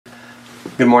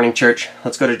Good morning, church.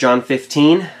 Let's go to John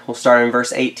 15. We'll start in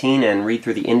verse 18 and read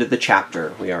through the end of the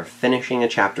chapter. We are finishing a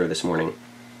chapter this morning.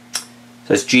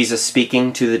 So it's Jesus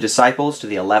speaking to the disciples, to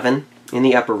the 11, in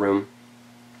the upper room.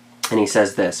 And he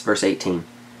says this, verse 18.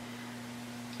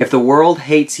 If the world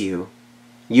hates you,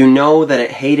 you know that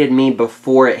it hated me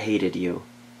before it hated you.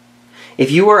 If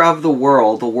you were of the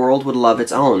world would love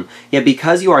its own. Yet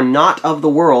because you are not of the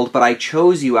world, but I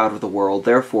chose you out of the world,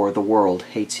 therefore the world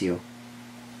hates you.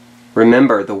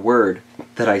 Remember the word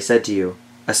that I said to you,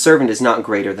 a servant is not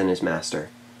greater than his master.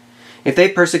 If they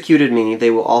persecuted me,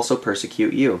 they will also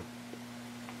persecute you.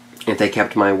 If they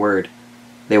kept my word,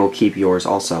 they will keep yours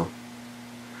also.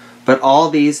 But all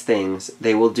these things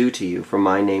they will do to you for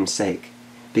my name's sake,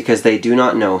 because they do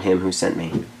not know him who sent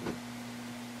me.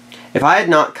 If I had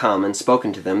not come and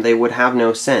spoken to them, they would have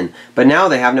no sin, but now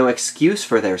they have no excuse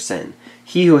for their sin.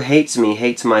 He who hates me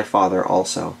hates my Father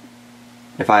also.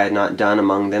 If I had not done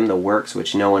among them the works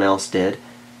which no one else did,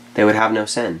 they would have no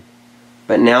sin.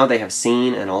 But now they have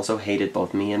seen and also hated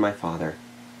both me and my Father.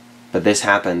 But this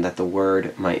happened that the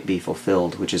word might be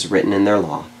fulfilled, which is written in their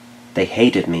law. They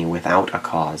hated me without a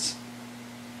cause.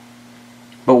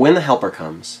 But when the Helper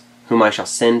comes, whom I shall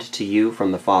send to you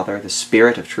from the Father, the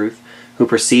Spirit of truth, who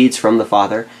proceeds from the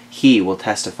Father, he will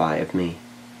testify of me.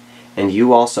 And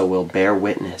you also will bear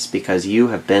witness, because you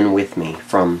have been with me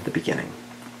from the beginning.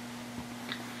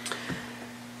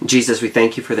 Jesus, we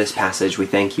thank you for this passage. We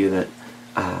thank you that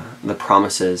the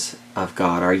promises of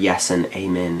God are yes and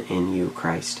amen in you,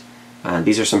 Christ.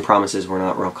 These are some promises we're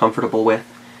not real comfortable with.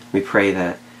 We pray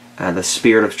that the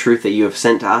Spirit of truth that you have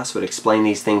sent to us would explain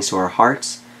these things to our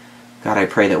hearts. God, I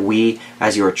pray that we,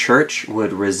 as your church,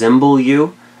 would resemble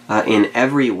you in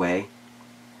every way,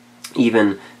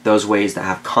 even those ways that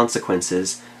have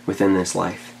consequences within this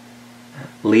life.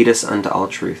 Lead us unto all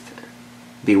truth.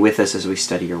 Be with us as we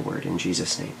study your word. In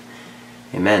Jesus' name,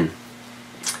 amen.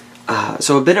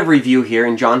 So a bit of review here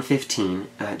in John 15.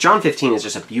 John 15 is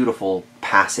just a beautiful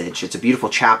passage. It's a beautiful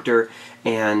chapter,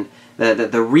 and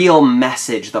the real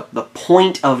message, the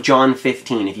point of John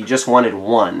 15, if you just wanted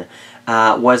one,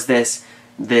 was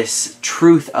this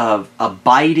truth of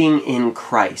abiding in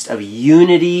Christ, of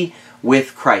unity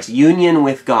with Christ, union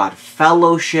with God,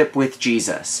 fellowship with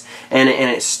Jesus. And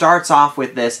it starts off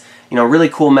with this, really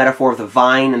cool metaphor of the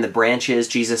vine and the branches.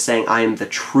 Jesus saying, I am the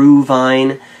true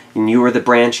vine, and you are the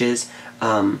branches.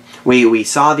 We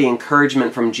saw the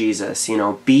encouragement from Jesus,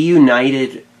 be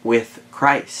united with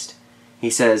Christ.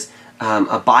 He says,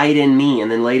 abide in me.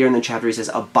 And then later in the chapter he says,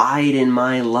 abide in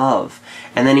my love.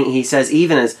 And then he says,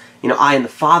 even as, I and the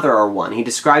Father are one. He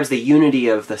describes the unity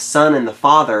of the Son and the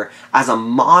Father as a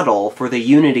model for the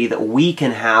unity that we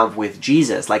can have with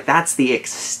Jesus. Like, that's the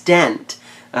extent,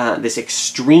 this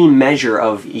extreme measure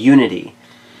of unity.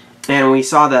 And we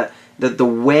saw that the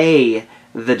way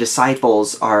the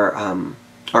disciples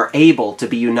are able to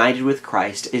be united with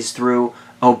Christ is through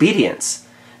obedience.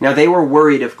 Now, they were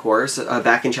worried, of course,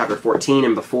 back in chapter 14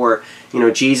 and before,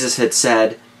 Jesus had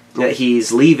said that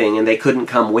he's leaving and they couldn't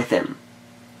come with him.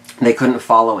 They couldn't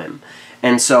follow him.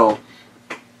 And so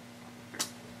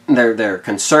they're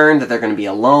concerned that they're going to be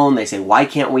alone. They say, why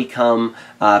can't we come?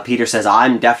 Peter says,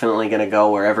 I'm definitely going to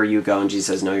go wherever you go. And Jesus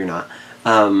says, no, you're not.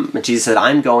 But Jesus said,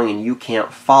 I'm going and you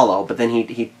can't follow. But then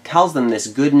he tells them this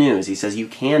good news. He says, you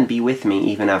can be with me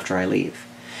even after I leave.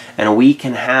 And we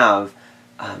can have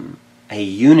a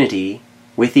unity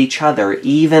with each other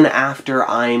even after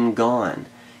I'm gone.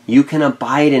 You can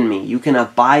abide in me. You can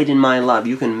abide in my love.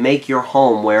 You can make your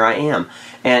home where I am.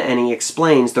 And he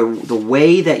explains the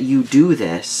way that you do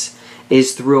this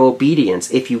is through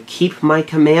obedience. If you keep my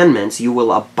commandments, you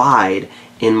will abide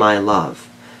in my love,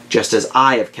 just as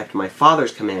I have kept my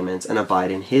Father's commandments and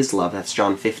abide in his love. That's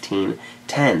John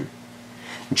 15:10.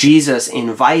 Jesus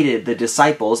invited the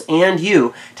disciples and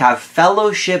you to have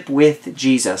fellowship with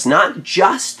Jesus, not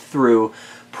just through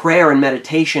prayer and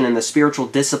meditation and the spiritual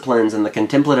disciplines and the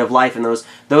contemplative life and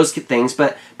those things,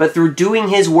 but through doing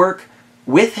his work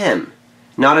with him,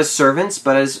 not as servants,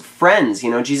 but as friends.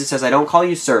 Jesus says, I don't call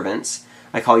you servants,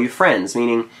 I call you friends,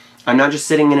 meaning I'm not just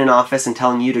sitting in an office and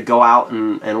telling you to go out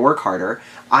and work harder.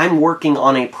 I'm working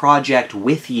on a project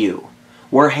with you.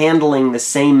 We're handling the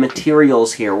same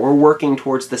materials here. We're working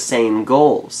towards the same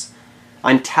goals.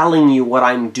 I'm telling you what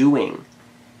I'm doing.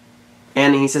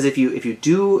 And he says, if you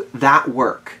do that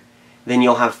work, then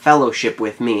you'll have fellowship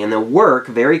with me. And the work,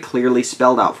 very clearly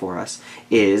spelled out for us,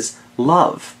 is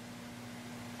love.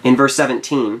 In verse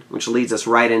 17, which leads us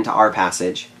right into our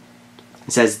passage,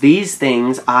 it says, these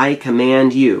things I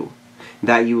command you,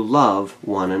 that you love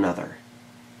one another.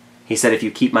 He said, if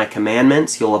you keep my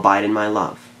commandments, you'll abide in my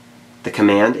love. The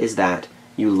command is that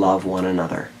you love one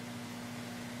another.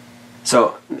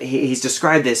 So he's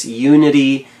described this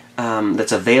unity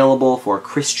that's available for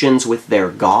Christians with their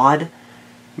God.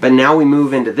 But now we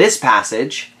move into this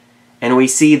passage, and we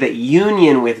see that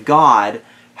union with God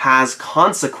has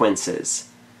consequences.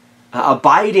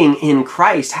 Abiding in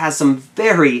Christ has some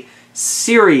very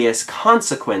serious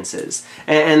consequences.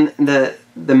 And the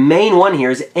main one here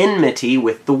is enmity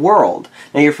with the world.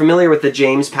 Now you're familiar with the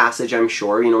James passage, I'm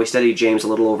sure. We studied James a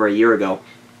little over a year ago.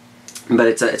 But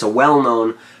it's a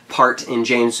well-known part in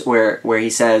James where he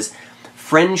says,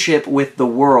 friendship with the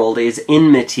world is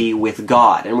enmity with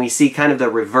God. And we see kind of the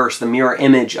reverse, the mirror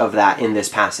image of that in this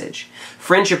passage.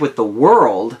 Friendship with the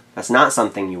world, that's not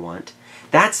something you want.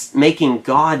 That's making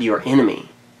God your enemy.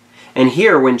 And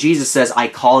here, when Jesus says, I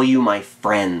call you my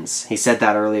friends, he said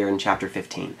that earlier in chapter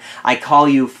 15. I call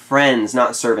you friends,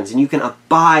 not servants, and you can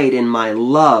abide in my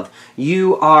love.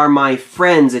 You are my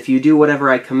friends if you do whatever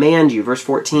I command you. Verse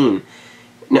 14.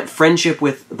 Now, friendship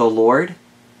with the Lord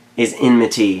is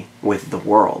enmity with the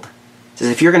world. It says,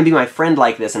 if you're going to be my friend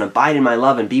like this and abide in my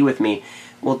love and be with me,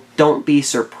 well, don't be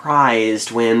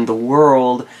surprised when the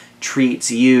world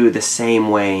treats you the same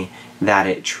way that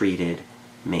it treated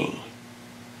me.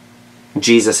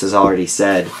 Jesus has already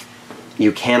said,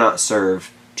 you cannot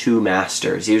serve two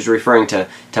masters. He was referring to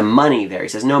money there. He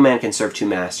says, no man can serve two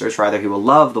masters. Rather, he will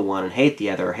love the one and hate the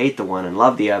other, or hate the one and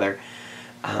love the other.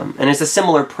 And it's a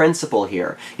similar principle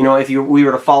here. If we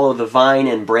were to follow the vine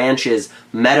and branches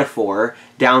metaphor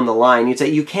down the line, you'd say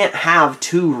you can't have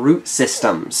two root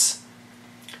systems.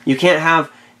 You can't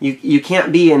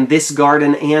be in this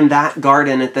garden and that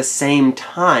garden at the same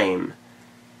time.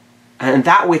 And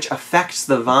that which affects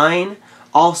the vine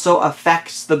also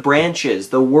affects the branches.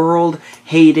 The world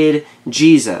hated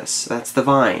Jesus. That's the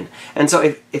vine. And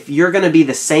so if you're going to be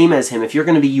the same as him, if you're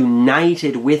going to be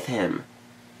united with him,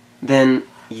 then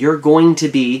you're going to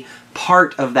be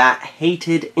part of that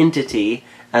hated entity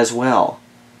as well.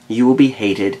 You will be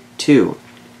hated too.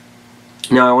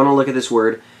 Now I want to look at this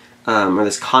word, or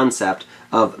this concept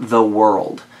of the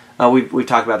world. We've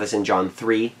talked about this in John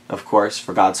 3, of course,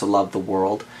 for God so loved the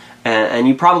world. And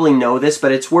you probably know this,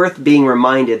 but it's worth being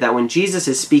reminded that when Jesus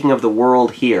is speaking of the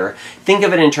world here, think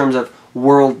of it in terms of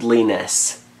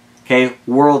worldliness. Okay,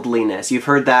 worldliness. You've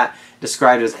heard that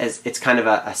described as it's kind of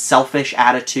a selfish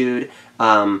attitude,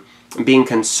 being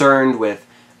concerned with,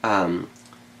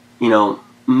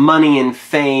 money and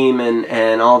fame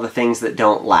and all the things that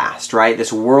don't last, right?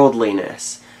 This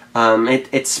worldliness.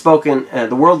 It's spoken,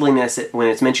 the worldliness, when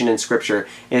it's mentioned in Scripture,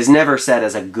 is never said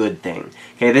as a good thing.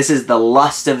 Okay, this is the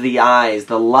lust of the eyes,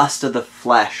 the lust of the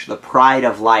flesh, the pride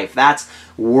of life. That's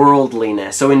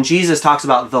worldliness. So when Jesus talks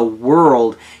about the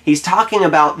world, he's talking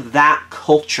about that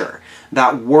culture,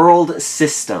 that world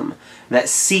system that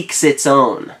seeks its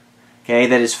own, okay,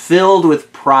 that is filled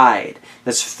with pride,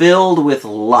 that's filled with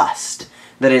lust,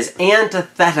 that is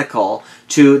antithetical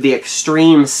to the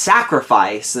extreme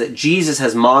sacrifice that Jesus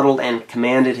has modeled and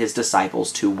commanded his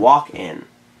disciples to walk in.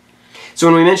 So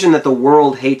when we mention that the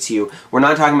world hates you, we're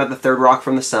not talking about the third rock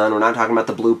from the sun, we're not talking about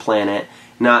the blue planet,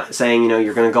 not saying,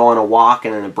 you're going to go on a walk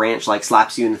and then a branch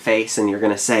slaps you in the face and you're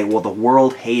going to say, well, the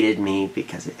world hated me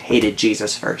because it hated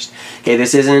Jesus first. Okay,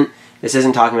 this isn't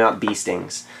talking about bee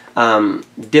stings.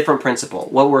 Different principle.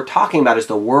 What we're talking about is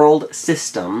the world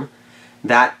system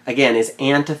that, again, is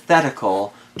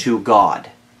antithetical to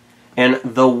God. And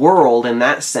the world, in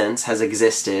that sense, has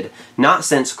existed not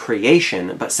since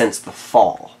creation, but since the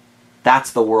fall.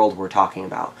 That's the world we're talking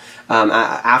about.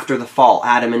 After the fall,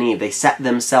 Adam and Eve, they set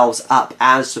themselves up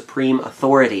as supreme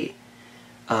authority.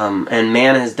 And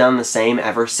man has done the same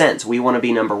ever since. We want to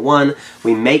be number one.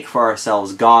 We make for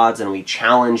ourselves gods, and we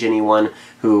challenge anyone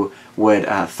who would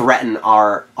threaten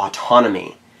our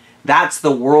autonomy. That's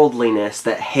the worldliness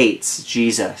that hates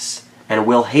Jesus and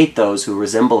will hate those who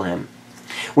resemble him.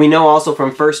 We know also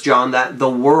from 1 John that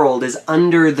the world is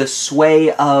under the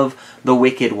sway of the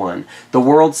wicked one. The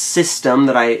world system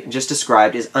that I just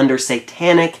described is under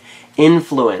satanic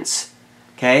influence.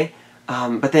 Okay?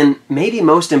 But then maybe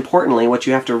most importantly, what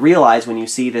you have to realize when you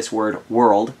see this word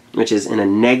world, which is in a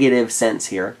negative sense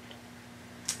here,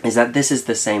 is that this is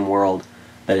the same world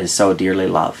that is so dearly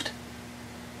loved.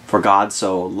 For God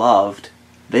so loved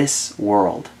this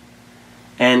world.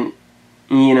 And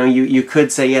you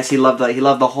could say, yes, he loved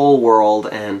the whole world,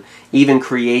 and even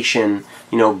creation,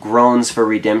 groans for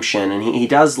redemption. And he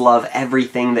does love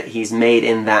everything that he's made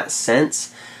in that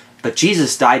sense. But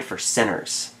Jesus died for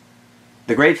sinners.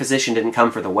 The great physician didn't come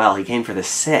for the well, he came for the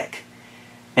sick.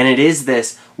 And it is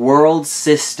this world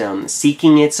system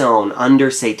seeking its own under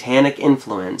satanic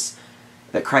influence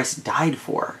that Christ died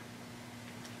for.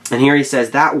 And here he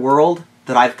says, that world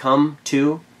that I've come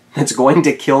to, that's going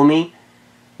to kill me,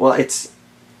 well, it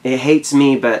hates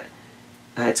me, but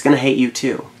it's going to hate you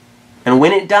too. And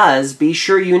when it does, be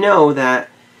sure you know that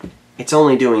it's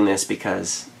only doing this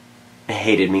because it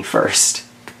hated me first.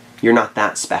 You're not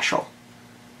that special.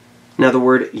 Now the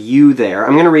word you there,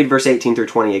 I'm going to read verse 18 through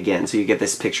 20 again so you get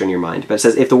this picture in your mind. But it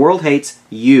says, if the world hates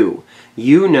you,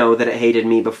 you know that it hated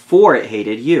me before it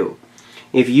hated you.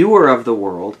 If you were of the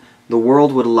world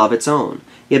would love its own.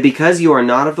 Yet because you are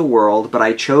not of the world, but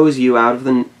I chose you out of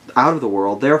the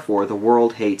world, therefore the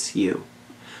world hates you.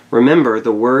 Remember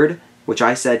the word which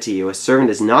I said to you, a servant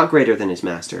is not greater than his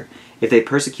master. If they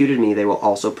persecuted me, they will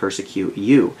also persecute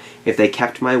you. If they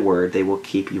kept my word, they will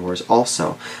keep yours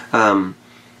also.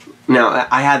 Now,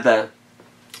 I had the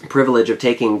privilege of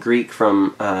taking Greek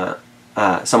from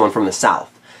someone from the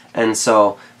South. And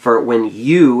so, for when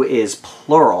you is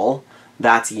plural,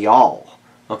 that's y'all.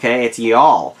 Okay, it's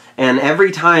y'all. And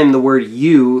every time the word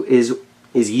you is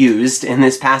used in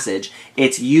this passage,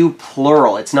 it's you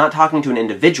plural. It's not talking to an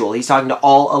individual. He's talking to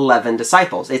all 11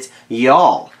 disciples. It's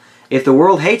y'all. If the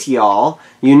world hates y'all,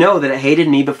 you know that it hated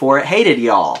me before it hated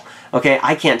y'all. Okay,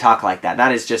 I can't talk like that.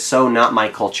 That is just so not my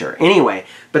culture. Anyway,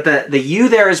 but the you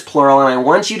there is plural, and I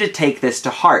want you to take this to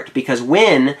heart, because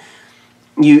when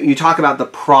you talk about the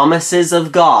promises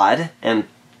of God, and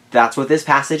that's what this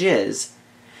passage is,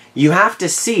 you have to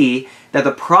see that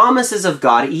the promises of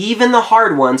God, even the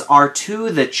hard ones, are to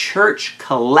the church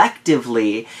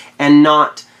collectively and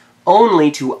not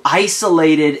only to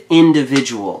isolated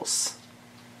individuals.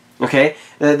 Okay?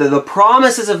 The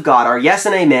promises of God are yes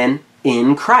and amen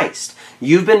in Christ.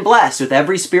 You've been blessed with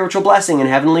every spiritual blessing in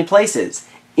heavenly places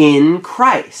in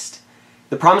Christ.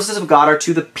 The promises of God are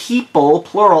to the people,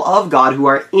 plural, of God who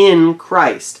are in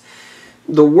Christ.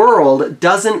 The world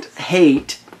doesn't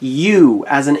hate you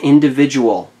as an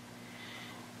individual.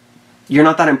 You're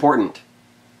not that important.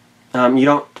 You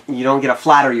don't get to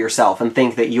flatter yourself and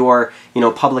think that you're,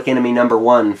 public enemy number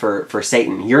one for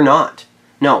Satan. You're not.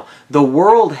 No, the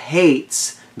world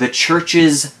hates the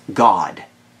church's God.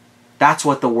 That's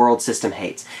what the world system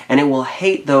hates. And it will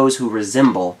hate those who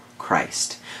resemble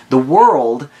Christ. The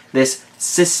world, this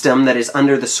system that is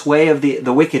under the sway of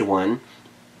the wicked one,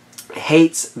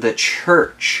 hates the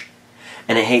church.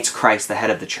 And it hates Christ, the head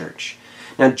of the church.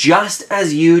 Now, just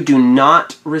as you do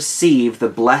not receive the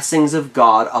blessings of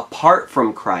God apart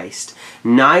from Christ,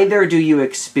 neither do you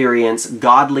experience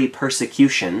godly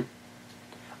persecution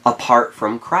apart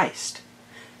from Christ.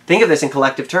 Think of this in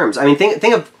collective terms. I mean,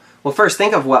 first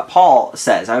think of what Paul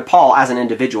says. Paul, as an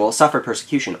individual, suffered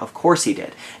persecution. Of course he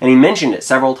did. And he mentioned it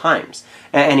several times.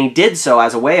 And he did so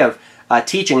as a way of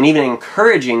teaching and even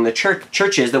encouraging the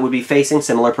churches that would be facing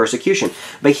similar persecution.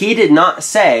 But he did not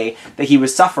say that he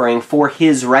was suffering for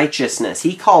his righteousness.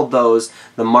 He called those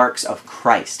the marks of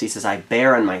Christ. He says, I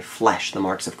bear in my flesh the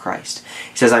marks of Christ.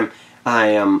 He says,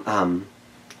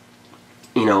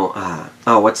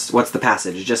 what's the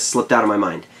passage? It just slipped out of my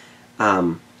mind.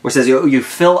 Where it says, you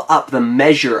fill up the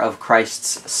measure of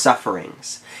Christ's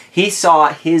sufferings. He saw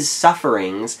his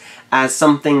sufferings as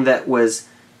something that was,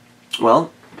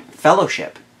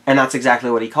 fellowship. And that's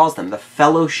exactly what he calls them, the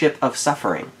fellowship of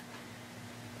suffering.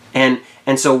 And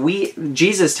so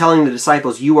Jesus telling the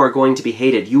disciples, you are going to be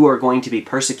hated, you are going to be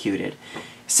persecuted,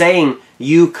 saying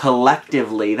you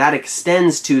collectively, that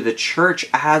extends to the church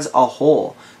as a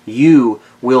whole. You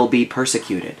will be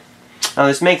persecuted. Now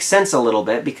this makes sense a little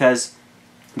bit because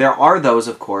there are those,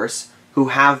 of course, who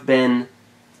have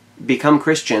become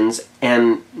Christians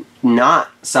and not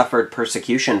suffered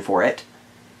persecution for it.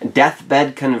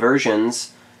 Deathbed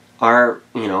conversions are,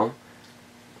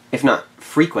 if not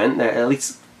frequent, they're at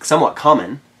least somewhat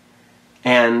common.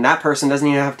 And that person doesn't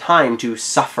even have time to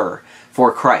suffer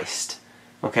for Christ.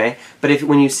 Okay? But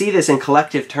when you see this in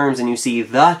collective terms and you see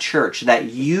the church that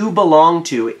you belong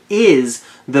to is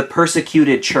the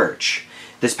persecuted church,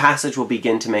 this passage will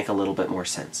begin to make a little bit more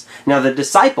sense. Now, the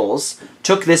disciples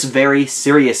took this very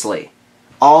seriously.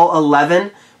 All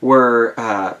 11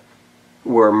 were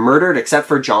murdered except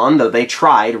for John, though they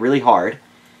tried really hard.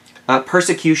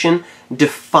 Persecution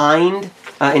defined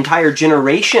entire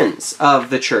generations of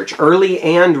the church, early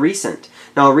and recent.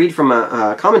 Now I'll read from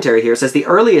a commentary here. It says, the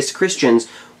earliest Christians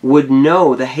would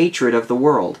know the hatred of the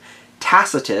world.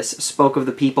 Tacitus spoke of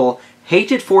the people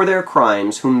hated for their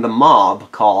crimes whom the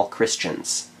mob call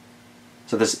Christians.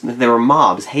 So there were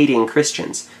mobs hating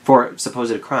Christians for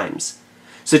supposed crimes.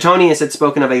 Suetonius had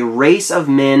spoken of a race of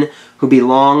men who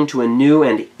belonged to a new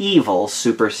and evil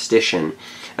superstition.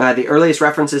 The earliest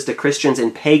references to Christians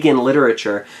in pagan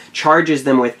literature charges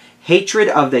them with hatred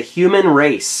of the human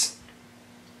race.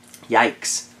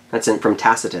 Yikes. That's from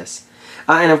Tacitus.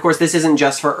 And of course, this isn't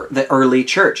just for the early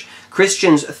church.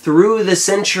 Christians through the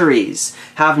centuries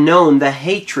have known the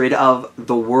hatred of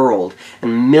the world,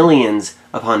 and millions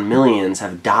upon millions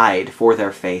have died for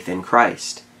their faith in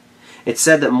Christ. It's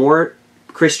said that more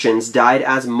Christians died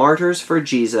as martyrs for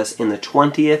Jesus in the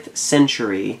 20th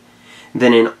century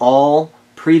than in all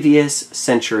previous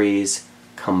centuries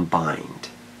combined.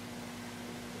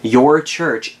 Your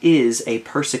church is a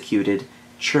persecuted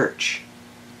church.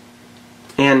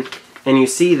 And you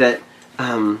see that,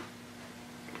 the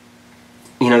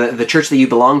church that you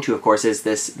belong to, of course, is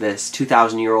this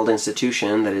 2,000-year-old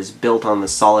institution that is built on the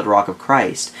solid rock of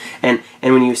Christ. And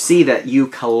when you see that you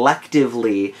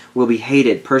collectively will be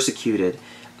hated, persecuted,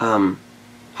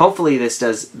 hopefully this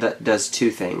does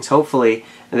two things. Hopefully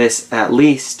this at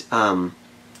least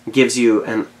gives you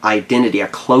an identity, a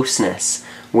closeness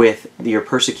with your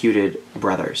persecuted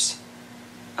brothers.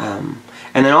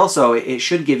 And then also, it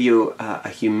should give you a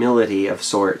humility of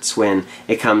sorts when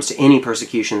it comes to any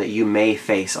persecution that you may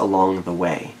face along the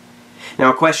way.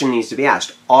 Now, a question needs to be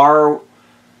asked. Are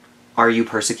you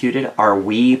persecuted? Are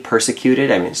we persecuted?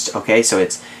 I mean, okay, so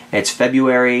it's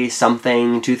February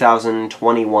something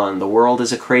 2021. The world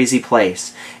is a crazy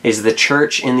place. Is the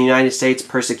church in the United States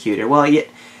persecuted? Well,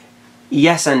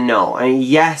 yes and no. I mean,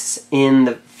 yes, in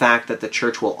the fact that the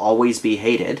church will always be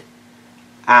hated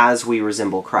as we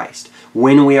resemble Christ.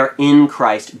 When we are in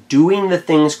Christ, doing the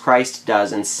things Christ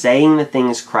does and saying the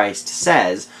things Christ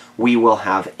says, we will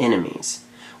have enemies.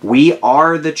 We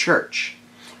are the church.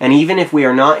 And even if we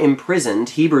are not imprisoned,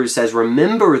 Hebrews says,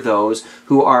 remember those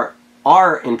who are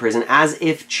in prison as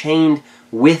if chained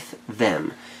with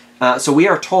them. So we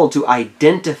are told to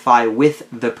identify with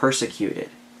the persecuted.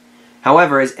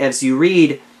 However, as you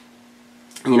read,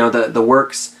 the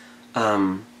works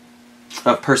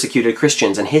of persecuted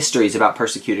Christians and histories about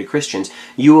persecuted Christians,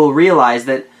 you will realize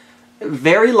that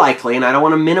very likely, and I don't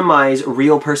want to minimize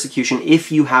real persecution if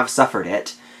you have suffered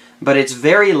it, but it's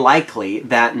very likely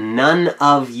that none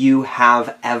of you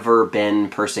have ever been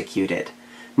persecuted.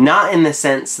 Not in the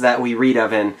sense that we read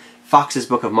of in Fox's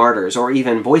Book of Martyrs or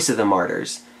even Voice of the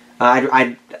Martyrs.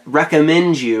 I'd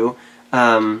recommend you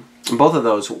both of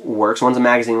those works. One's a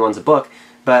magazine, one's a book.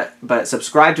 But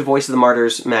subscribe to Voice of the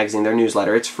Martyrs magazine, their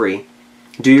newsletter. It's free.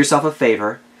 Do yourself a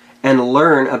favor and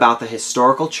learn about the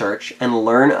historical church and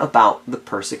learn about the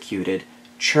persecuted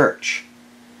church.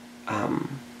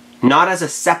 Not as a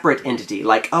separate entity,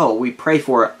 like, oh, we pray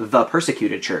for the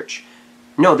persecuted church.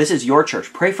 No, this is your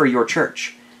church. Pray for your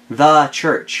church. The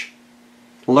church.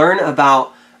 Learn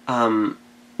about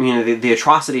the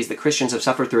atrocities that Christians have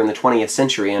suffered through in the 20th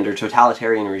century under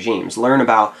totalitarian regimes. Learn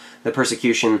about the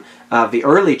persecution of the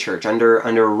early church under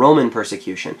Roman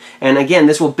persecution. And again,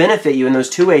 this will benefit you in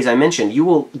those two ways I mentioned. You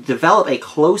will develop a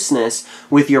closeness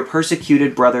with your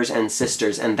persecuted brothers and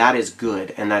sisters, and that is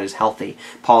good, and that is healthy.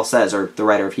 Paul says, or the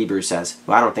writer of Hebrews says,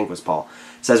 who I don't think was Paul,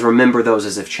 says, remember those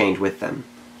as if chained with them.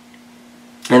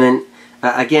 And then,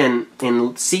 again,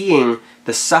 in seeing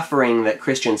the suffering that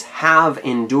Christians have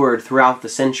endured throughout the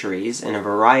centuries in a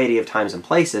variety of times and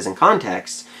places and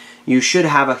contexts, you should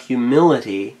have a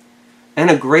humility and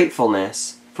a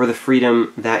gratefulness for the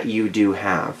freedom that you do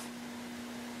have.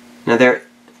 Now, there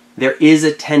is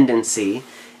a tendency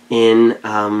in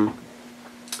the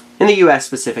U.S.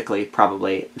 specifically,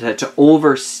 probably, to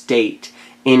overstate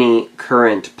any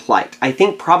current plight. I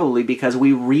think probably because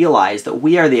we realize that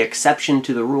we are the exception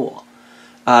to the rule.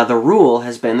 The rule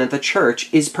has been that the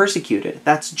church is persecuted.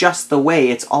 That's just the way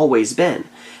it's always been.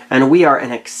 And we are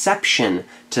an exception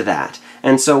to that.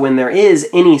 And so when there is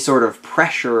any sort of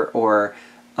pressure or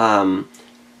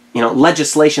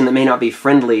legislation that may not be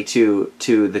friendly to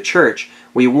the church,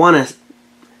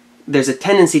 there's a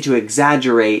tendency to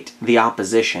exaggerate the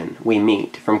opposition we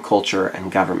meet from culture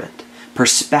and government.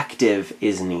 Perspective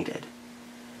is needed.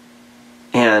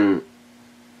 And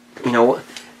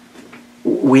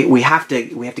we have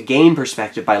to gain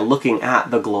perspective by looking at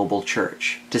the global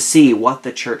church to see what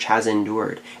the church has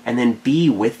endured, and then be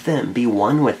with them, be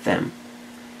one with them.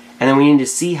 And then we need to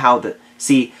see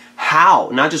how,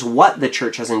 not just what the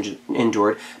church has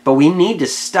endured, but we need to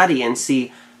study and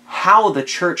see how the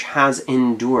church has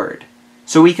endured,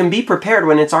 so we can be prepared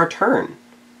when it's our turn.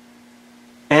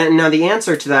 And now the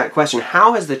answer to that question,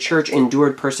 how has the church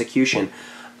endured persecution?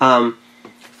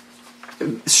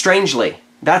 Strangely.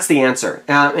 That's the answer,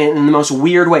 in the most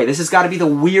weird way. This has got to be the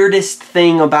weirdest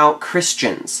thing about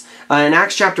Christians. In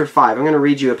Acts chapter 5, I'm going to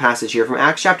read you a passage here from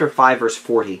Acts chapter 5, verse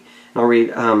 40. And I'll read,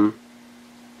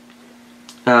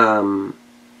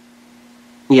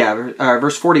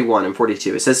 verse 41 and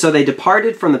 42. It says, "So they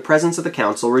departed from the presence of the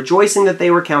council, rejoicing that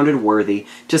they were counted worthy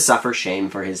to suffer shame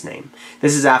for his name."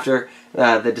 This is after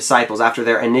the disciples, after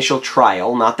their initial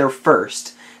trial, not their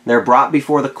first. They're brought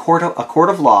before a court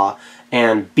of law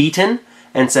and beaten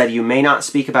and said, "You may not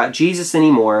speak about Jesus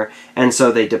anymore." And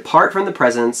so they depart from the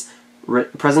presence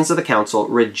of the council,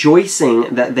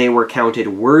 rejoicing that they were counted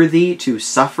worthy to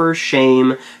suffer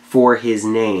shame for his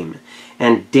name.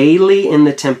 And daily in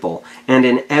the temple and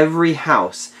in every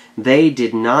house they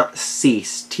did not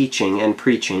cease teaching and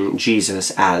preaching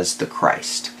Jesus as the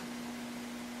Christ.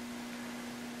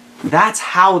 That's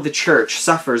how the church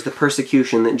suffers the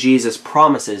persecution that Jesus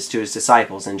promises to his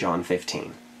disciples in John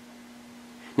 15.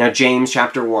 Now, James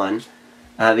chapter 1,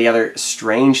 the other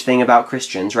strange thing about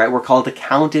Christians, right? We're called to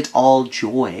count it all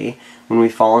joy when we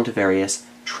fall into various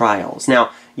trials. Now,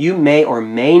 you may or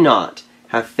may not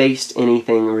have faced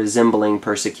anything resembling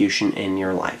persecution in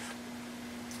your life.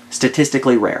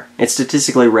 Statistically rare. It's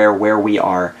statistically rare where we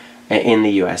are in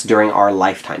the U.S. during our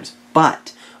lifetimes.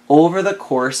 But over the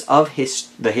course of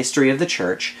the history of the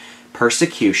church,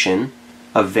 persecution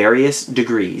of various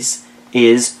degrees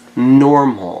is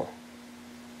normal.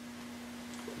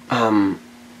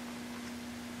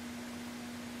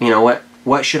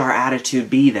 What should our attitude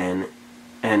be then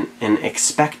and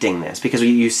expecting this? Because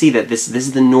you see that this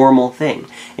is the normal thing.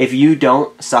 If you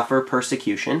don't suffer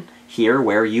persecution here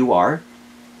where you are,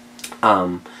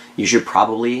 you should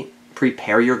probably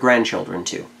prepare your grandchildren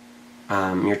to.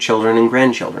 Your children and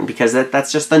grandchildren, because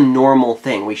that's just the normal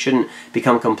thing. We shouldn't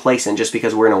become complacent just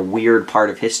because we're in a weird part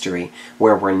of history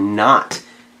where we're not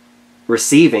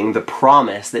receiving the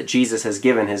promise that Jesus has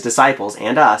given his disciples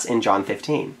and us in John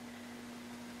 15.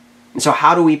 And so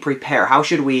how do we prepare?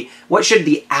 What should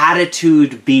the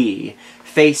attitude be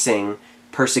facing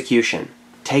persecution?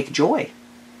 Take joy.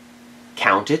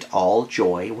 Count it all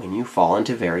joy when you fall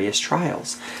into various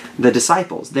trials. The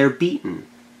disciples, they're beaten.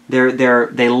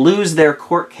 They lose their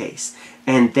court case,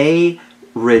 and they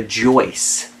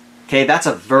rejoice. Okay, that's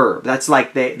a verb. That's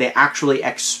like they actually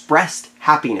expressed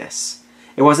happiness.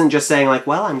 It wasn't just saying like,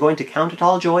 well, I'm going to count it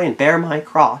all joy and bear my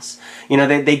cross.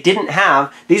 They didn't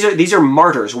have, these are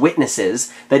martyrs,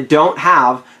 witnesses that don't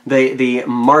have the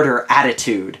martyr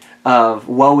attitude of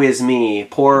woe is me,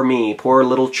 poor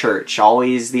little church,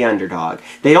 always the underdog.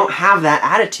 They don't have that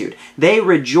attitude. They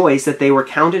rejoice that they were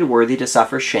counted worthy to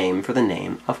suffer shame for the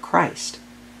name of Christ.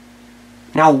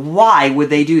 Now, why would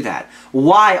they do that?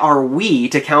 Why are we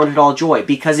to count it all joy?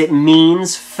 Because it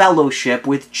means fellowship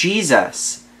with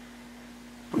Jesus.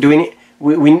 We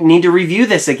need to review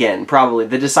this again, probably.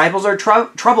 The disciples are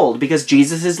troubled because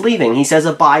Jesus is leaving. He says,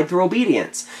 abide through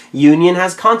obedience. Union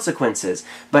has consequences,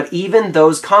 but even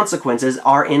those consequences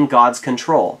are in God's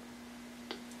control.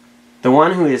 The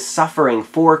one who is suffering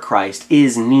for Christ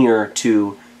is near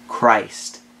to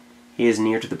Christ. He is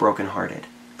near to the brokenhearted,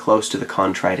 close to the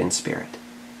contrite in spirit.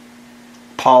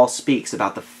 Paul speaks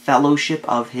about the fellowship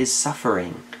of his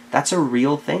suffering. That's a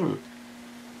real thing.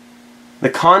 The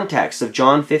context of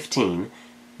John 15,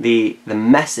 the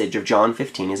message of John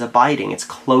 15 is abiding. It's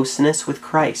closeness with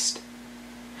Christ.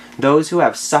 Those who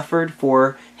have suffered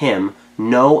for him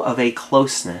know of a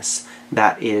closeness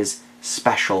that is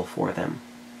special for them.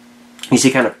 You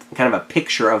see kind of a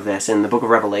picture of this in the book of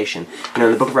Revelation.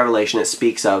 In the book of Revelation it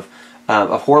speaks of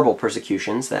horrible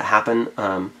persecutions that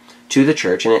happen to the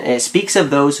church, and it speaks of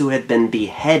those who had been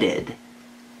beheaded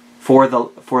for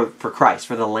Christ,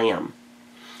 for the Lamb.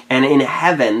 And in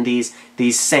heaven, these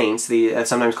saints,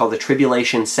 sometimes called the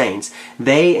tribulation saints,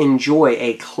 they enjoy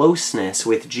a closeness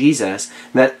with Jesus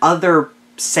that other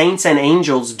saints and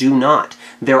angels do not.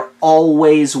 They're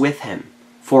always with him,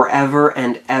 forever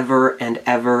and ever and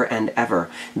ever and ever.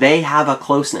 They have a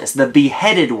closeness. The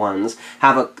beheaded ones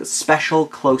have a special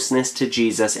closeness to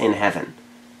Jesus in heaven.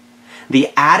 The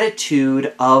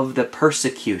attitude of the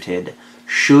persecuted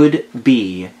should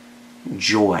be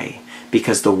joy,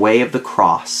 because the way of the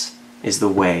cross is the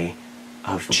way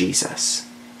of Jesus.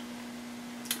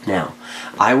 Now,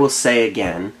 I will say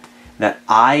again that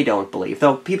I don't believe,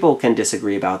 though people can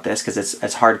disagree about this because it's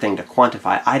a hard thing to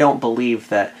quantify, I don't believe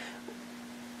that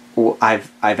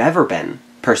I've ever been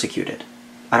persecuted.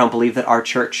 I don't believe that our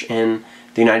church in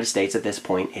the United States at this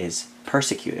point is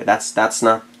persecuted. That's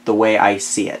not the way I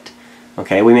see it.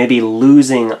 Okay, we may be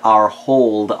losing our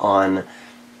hold on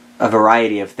a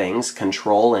variety of things,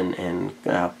 control and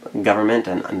government,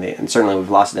 and certainly we've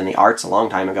lost it in the arts a long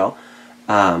time ago.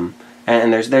 And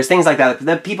there's things like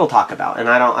that people talk about, and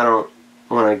I don't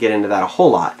want to get into that a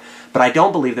whole lot. But I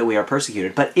don't believe that we are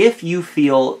persecuted. But if you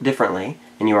feel differently,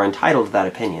 and you are entitled to that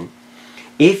opinion,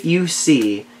 if you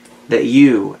see that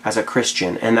you as a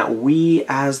Christian and that we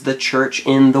as the church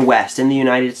in the West, in the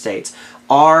United States,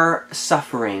 are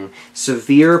suffering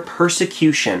severe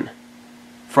persecution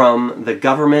from the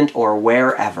government or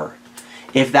wherever,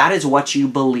 if that is what you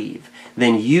believe,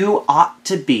 then you ought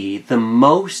to be the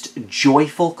most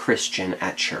joyful Christian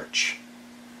at church.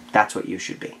 That's what you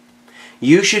should be.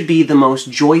 You should be the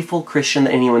most joyful Christian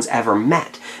that anyone's ever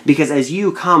met. Because as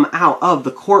you come out of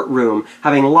the courtroom,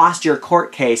 having lost your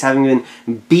court case, having been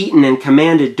beaten and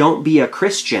commanded, don't be a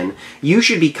Christian, you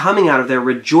should be coming out of there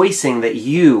rejoicing that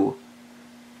you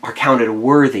are counted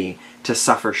worthy to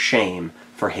suffer shame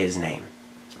for His name.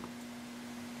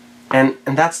 And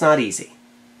that's not easy.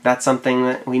 That's something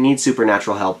that we need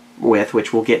supernatural help with,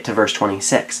 which we'll get to verse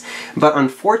 26. But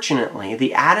unfortunately,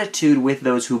 the attitude with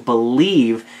those who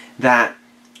believe that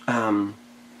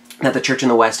that the church in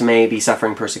the West may be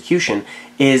suffering persecution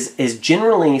is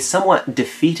generally somewhat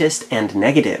defeatist and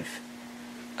negative,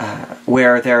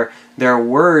 where their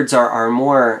words are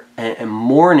more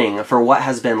mourning for what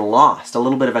has been lost, a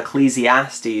little bit of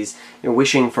Ecclesiastes,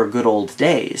 wishing for good old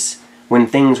days when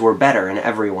things were better and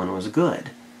everyone was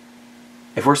good.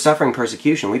 If we're suffering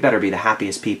persecution, we better be the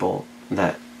happiest people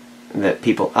that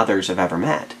others have ever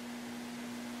met.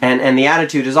 And the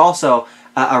attitude is also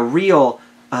a real,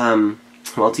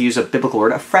 well, to use a biblical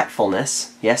word, a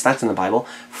fretfulness. Yes, that's in the Bible.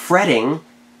 Fretting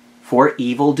for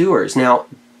evildoers. Now,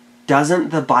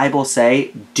 doesn't the Bible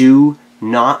say, do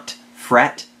not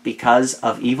fret because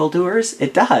of evildoers?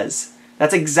 It does.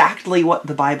 That's exactly what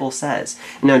the Bible says.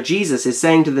 Now, Jesus is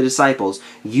saying to the disciples,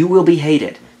 you will be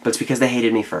hated, but it's because they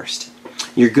hated me first.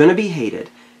 You're going to be hated.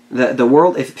 The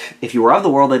world, if you were of the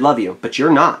world, they'd love you, but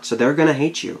you're not, so they're going to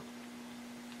hate you.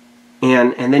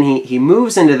 And then he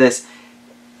moves into this,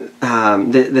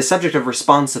 the subject of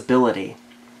responsibility.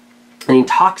 And he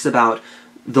talks about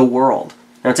the world.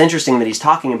 Now it's interesting that he's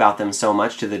talking about them so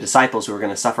much to the disciples who are going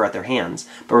to suffer at their hands.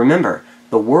 But remember,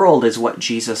 the world is what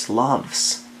Jesus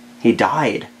loves. He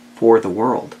died for the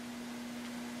world.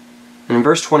 And in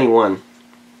verse 21,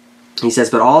 he says,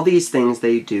 but all these things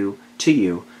they do to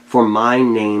you for my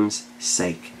name's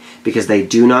sake, because they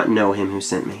do not know him who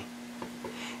sent me.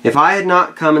 If I had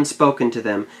not come and spoken to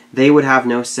them, they would have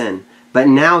no sin. But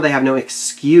now they have no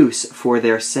excuse for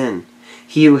their sin.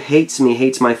 He who hates me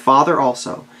hates my Father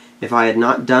also. If I had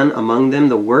not done among them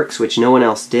the works which no one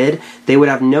else did, they would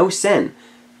have no sin.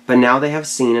 But now they have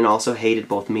seen and also hated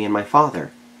both me and my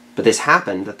Father. But this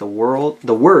happened that the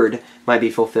word might be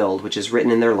fulfilled, which is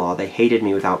written in their law. They hated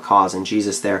me without cause. And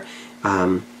Jesus there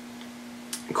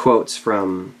quotes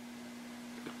from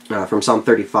Psalm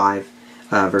 35,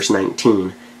 verse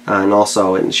 19. And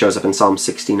also it shows up in Psalm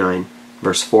 69,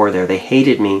 verse 4 there. They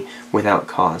hated me without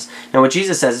cause. Now what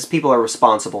Jesus says is people are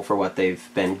responsible for what they've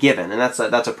been given. And that's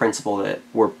a principle that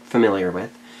we're familiar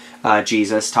with.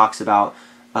 Jesus talks about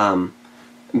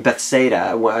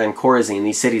Bethsaida and Chorazin,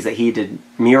 these cities that he did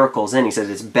miracles in. He says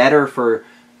it's better for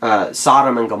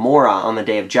Sodom and Gomorrah on the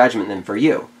day of judgment than for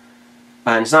you.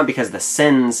 And it's not because the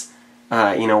sins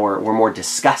were more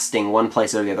disgusting one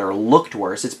place or the other, or looked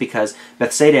worse. It's because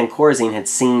Bethsaida and Chorazin had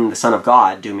seen the Son of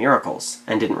God do miracles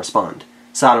and didn't respond.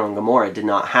 Sodom and Gomorrah did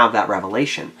not have that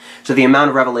revelation. So the amount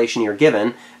of revelation you're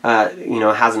given,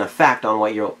 has an effect on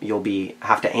what you'll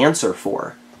have to answer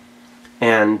for.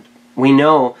 And we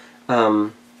know,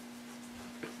 the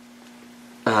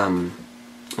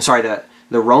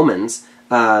Romans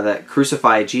that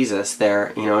crucified Jesus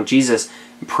there, Jesus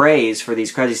prays for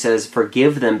these crowds. He says,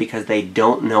 forgive them because they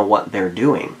don't know what they're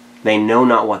doing. They know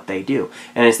not what they do.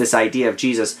 And it's this idea of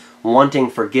Jesus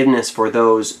wanting forgiveness for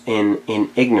those in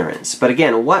ignorance. But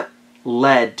again, what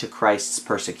led to Christ's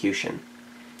persecution?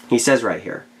 He says right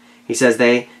here, he says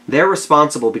they're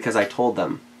responsible because I told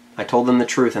them the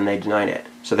truth and they denied it.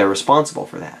 So they're responsible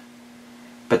for that.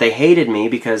 But they hated me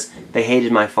because they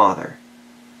hated my Father.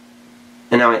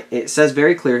 And now it says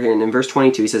very clear here in verse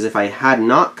 22, he says, if I had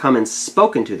not come and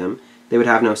spoken to them, they would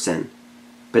have no sin.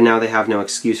 But now they have no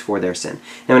excuse for their sin.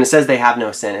 Now when it says they have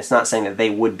no sin, it's not saying that they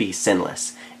would be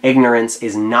sinless. Ignorance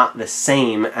is not the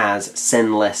same as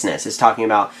sinlessness. It's talking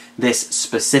about this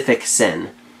specific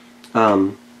sin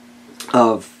the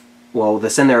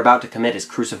sin they're about to commit is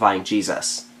crucifying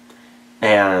Jesus.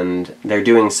 And they're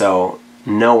doing so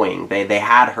knowing. They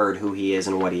had heard who he is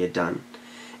and what he had done.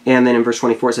 And then in verse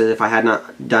 24 it says, if I had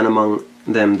not done among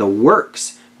them the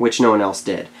works which no one else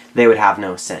did, they would have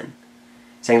no sin.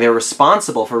 Saying they're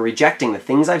responsible for rejecting the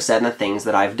things I've said and the things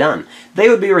that I've done. They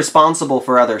would be responsible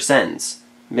for other sins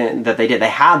that they did. They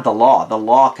had the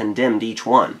law condemned each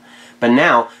one. But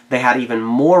now they had even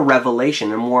more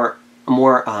revelation and more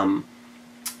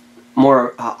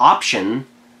option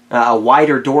a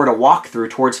wider door to walk through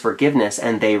towards forgiveness,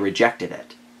 and they rejected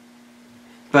it.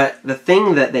 But the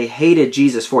thing that they hated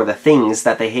Jesus for, the things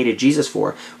that they hated Jesus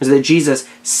for, was that Jesus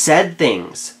said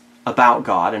things about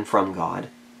God and from God,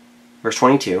 verse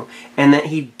 22, and that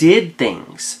he did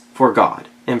things for God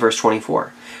in verse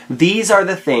 24. These are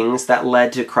the things that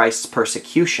led to Christ's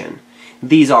persecution.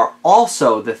 These are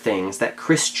also the things that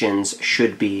Christians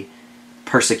should be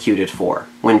persecuted for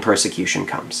when persecution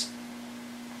comes.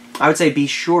 I would say be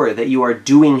sure that you are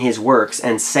doing his works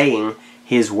and saying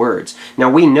his words. Now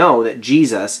we know that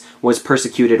Jesus was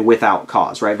persecuted without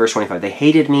cause, right? Verse 25, they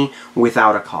hated me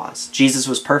without a cause. Jesus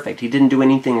was perfect. He didn't do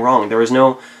anything wrong. There was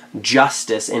no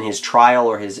justice in his trial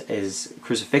or his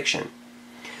crucifixion.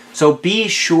 So be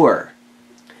sure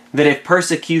that if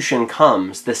persecution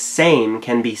comes, the same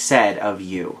can be said of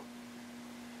you.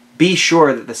 Be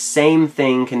sure that the same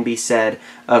thing can be said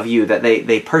of you, that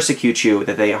they persecute you,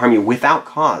 that they harm you without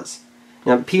cause.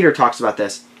 Now, Peter talks about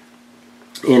this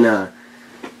in,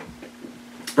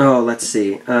 let's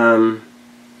see. 1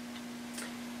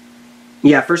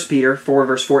 Peter 4,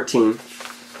 verse 14.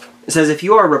 It says, if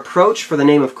you are reproached for the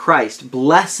name of Christ,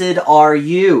 blessed are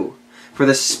you, for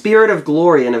the Spirit of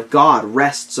glory and of God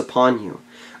rests upon you.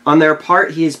 On their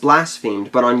part he is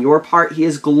blasphemed, but on your part he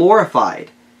is glorified.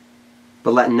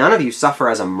 But let none of you suffer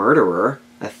as a murderer,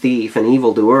 a thief, an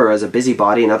evildoer, or as a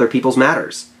busybody in other people's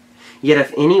matters. Yet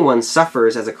if anyone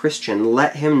suffers as a Christian,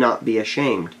 let him not be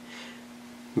ashamed,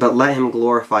 but let him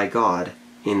glorify God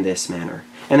in this manner.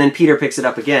 And then Peter picks it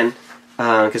up again,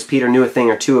 because Peter knew a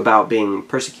thing or two about being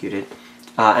persecuted,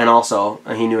 and also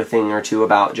he knew a thing or two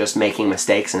about just making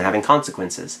mistakes and having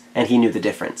consequences, and he knew the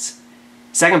difference.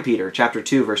 2 Peter chapter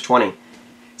 2, verse 20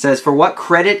 says, for what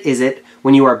credit is it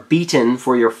when you are beaten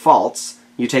for your faults,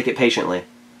 you take it patiently?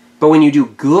 But when you do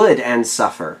good and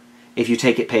suffer, if you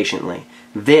take it patiently,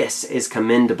 this is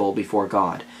commendable before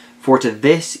God. For to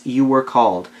this you were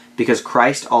called, because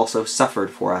Christ also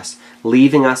suffered for us,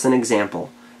 leaving us an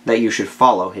example that you should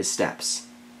follow his steps,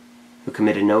 who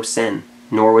committed no sin,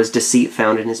 nor was deceit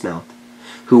found in his mouth,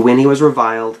 who when he was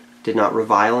reviled did not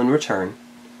revile in return,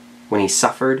 when he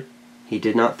suffered he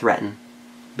did not threaten,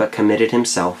 but committed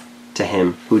himself to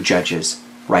him who judges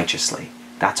righteously.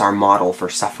 That's our model for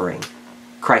suffering.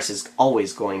 Christ is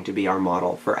always going to be our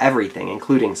model for everything,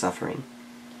 including suffering.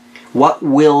 What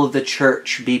will the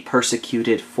church be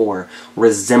persecuted for?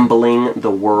 Resembling the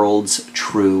world's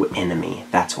true enemy.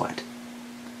 That's what.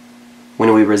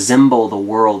 When we resemble the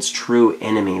world's true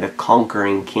enemy, the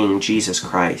conquering King, Jesus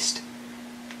Christ,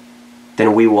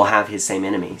 then we will have his same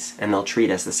enemies, and they'll treat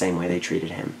us the same way they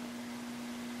treated him.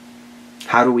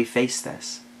 How do we face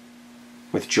this?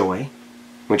 With joy?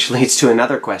 Which leads to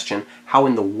another question. How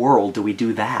in the world do we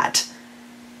do that?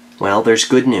 Well, there's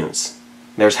good news.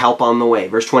 There's help on the way.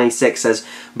 Verse 26 says,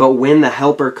 but when the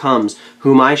Helper comes,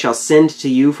 whom I shall send to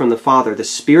you from the Father, the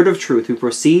Spirit of truth who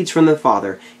proceeds from the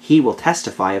Father, he will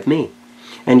testify of me.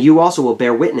 And you also will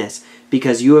bear witness,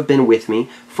 because you have been with me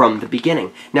from the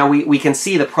beginning. Now we can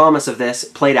see the promise of this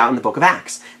played out in the book of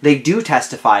Acts. They do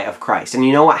testify of Christ. And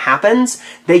you know what happens?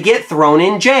 They get thrown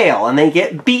in jail, and they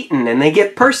get beaten, and they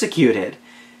get persecuted.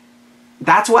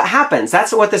 That's what happens.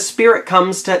 That's what the Spirit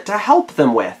comes to help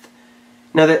them with.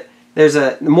 Now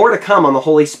there's more to come on the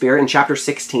Holy Spirit in chapter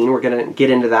 16. We're going to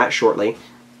get into that shortly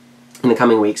in the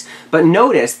coming weeks. But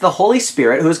notice the Holy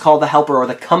Spirit, who is called the Helper or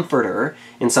the Comforter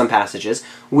in some passages,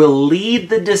 will lead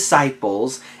the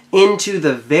disciples into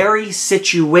the very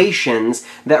situations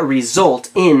that result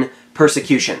in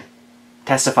persecution,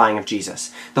 testifying of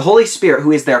Jesus. The Holy Spirit,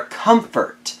 who is their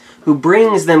comfort, who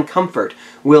brings them comfort,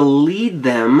 will lead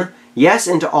them, yes,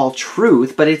 into all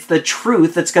truth, but it's the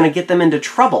truth that's going to get them into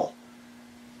trouble.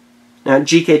 Now,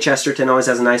 G.K. Chesterton always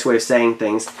has a nice way of saying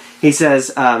things. He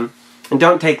says, and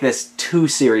don't take this too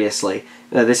seriously,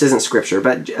 this isn't scripture,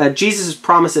 but Jesus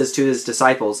promises to his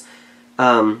disciples,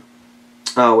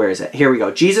 where is it? Here we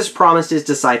go. Jesus promised his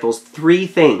disciples 3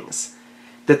 things: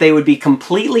 that they would be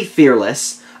completely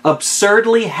fearless,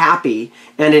 absurdly happy,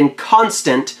 and in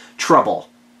constant trouble.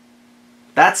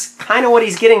 That's kind of what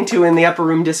he's getting to in the Upper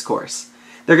Room Discourse.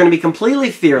 They're going to be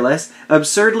completely fearless,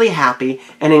 absurdly happy,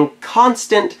 and in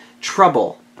constant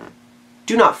trouble.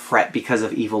 Do not fret because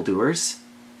of evildoers.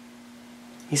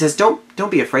 He says, don't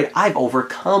be afraid. I've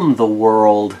overcome the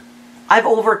world. I've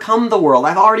overcome the world.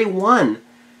 I've already won.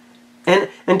 And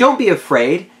don't be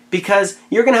afraid, because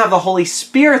you're going to have the Holy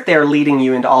Spirit there leading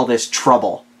you into all this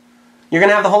trouble. You're going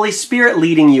to have the Holy Spirit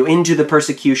leading you into the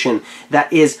persecution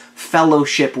that is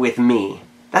fellowship with me.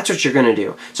 That's what you're going to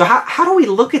do. So how do we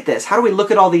look at this? How do we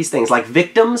look at all these things? Like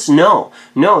victims? No.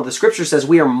 No, the scripture says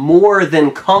we are more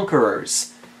than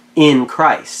conquerors in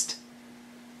Christ.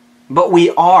 but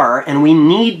we are and we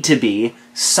need to be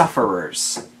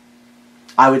sufferers.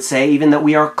 I would say even that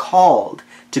we are called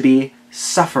to be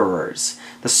sufferers.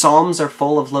 The Psalms are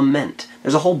full of lament.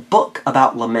 There's a whole book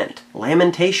about lament,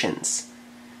 Lamentations.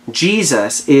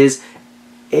 Jesus is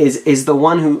the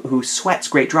one who sweats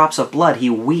great drops of blood. He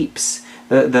weeps.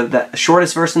 The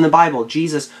shortest verse in the Bible,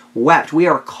 Jesus wept. We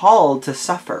are called to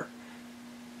suffer.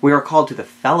 We are called to the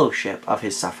fellowship of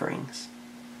his sufferings.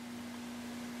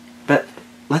 But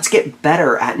let's get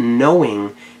better at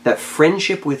knowing that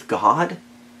friendship with God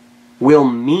will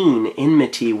mean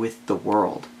enmity with the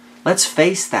world. Let's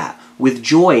face that with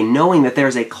joy, knowing that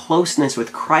there's a closeness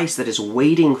with Christ that is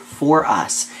waiting for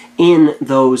us in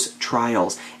those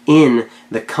trials, in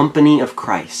the company of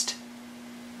Christ.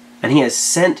 And he has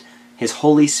sent his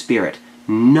Holy Spirit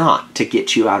not to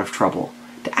get you out of trouble,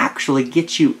 to actually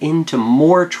get you into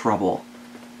more trouble.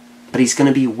 But he's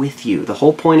going to be with you. The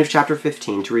whole point of chapter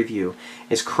 15, to review,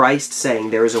 is Christ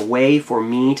saying, there is a way for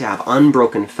me to have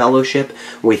unbroken fellowship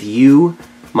with you,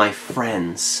 my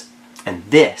friends. And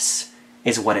this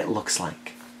is what it looks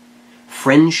like.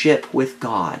 Friendship with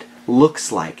God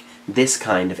looks like this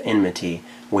kind of enmity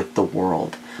with the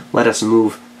world. Let us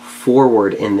move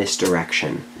forward in this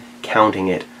direction, counting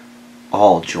it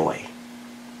all joy.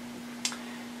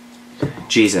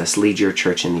 Jesus, lead your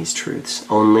church in these truths.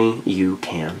 Only you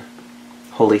can.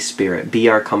 Holy Spirit, be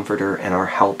our comforter and our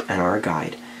help and our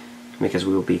guide, because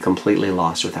we will be completely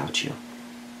lost without you.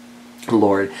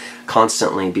 Lord,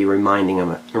 constantly be reminding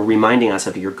us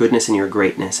of your goodness and your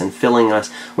greatness, and filling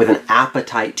us with an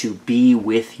appetite to be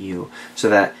with you, so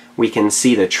that we can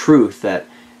see the truth that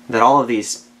all of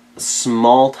these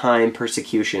small-time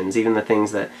persecutions, even the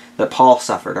things that Paul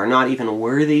suffered, are not even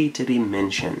worthy to be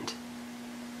mentioned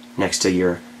next to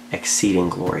your exceeding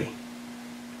glory.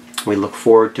 We look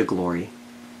forward to glory,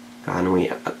 God, and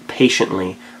we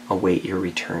patiently await your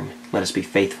return. Let us be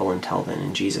faithful until then,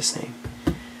 in Jesus' name.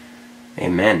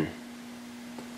 Amen.